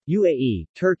UAE,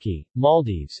 Turkey,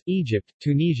 Maldives, Egypt,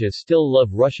 Tunisia still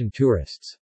love Russian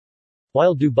tourists.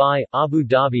 While Dubai, Abu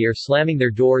Dhabi are slamming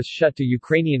their doors shut to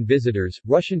Ukrainian visitors,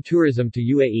 Russian tourism to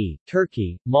UAE,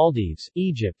 Turkey, Maldives,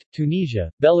 Egypt, Tunisia,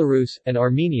 Belarus, and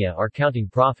Armenia are counting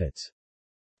profits.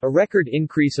 A record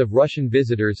increase of Russian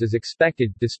visitors is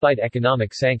expected, despite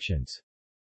economic sanctions.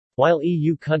 While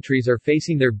EU countries are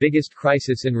facing their biggest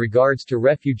crisis in regards to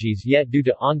refugees yet due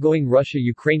to ongoing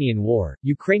Russia-Ukrainian war,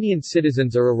 Ukrainian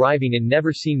citizens are arriving in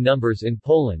never-seen numbers in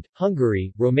Poland,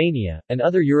 Hungary, Romania, and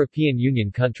other European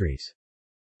Union countries.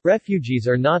 Refugees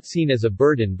are not seen as a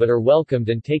burden but are welcomed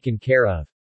and taken care of.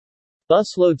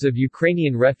 Busloads of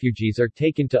Ukrainian refugees are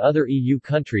taken to other EU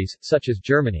countries, such as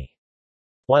Germany.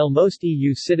 While most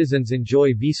EU citizens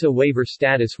enjoy visa waiver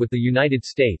status with the United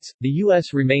States, the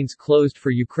U.S. remains closed for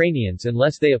Ukrainians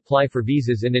unless they apply for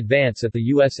visas in advance at the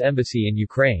U.S. Embassy in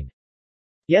Ukraine.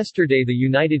 Yesterday, the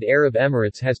United Arab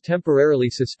Emirates has temporarily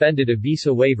suspended a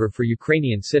visa waiver for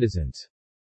Ukrainian citizens.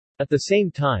 At the same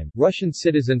time, Russian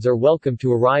citizens are welcome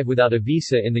to arrive without a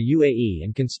visa in the UAE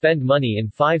and can spend money in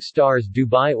 5-star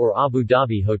Dubai or Abu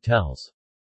Dhabi hotels.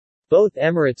 Both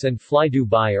Emirates and Fly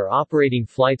Dubai are operating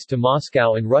flights to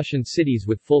Moscow and Russian cities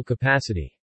with full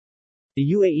capacity.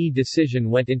 The UAE decision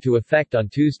went into effect on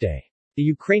Tuesday. The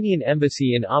Ukrainian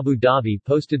embassy in Abu Dhabi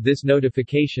posted this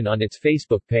notification on its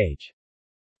Facebook page.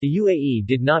 The UAE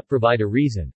did not provide a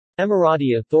reason.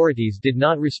 Emirati authorities did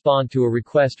not respond to a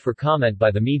request for comment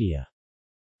by the media.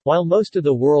 While most of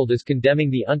the world is condemning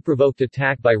the unprovoked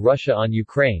attack by Russia on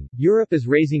Ukraine, Europe is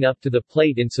raising up to the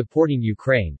plate in supporting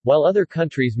Ukraine, while other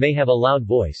countries may have a loud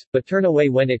voice, but turn away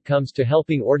when it comes to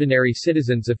helping ordinary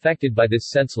citizens affected by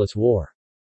this senseless war.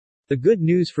 The good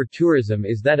news for tourism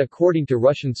is that according to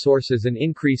Russian sources an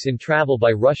increase in travel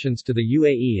by Russians to the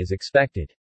UAE is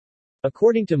expected.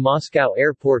 According to Moscow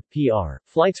Airport PR,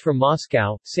 flights from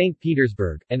Moscow, St.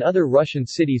 Petersburg, and other Russian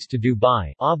cities to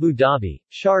Dubai, Abu Dhabi,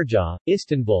 Sharjah,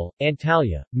 Istanbul,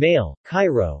 Antalya, Male,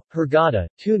 Cairo, Hurghada,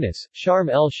 Tunis,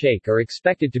 Sharm el-Sheikh are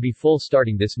expected to be full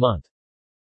starting this month.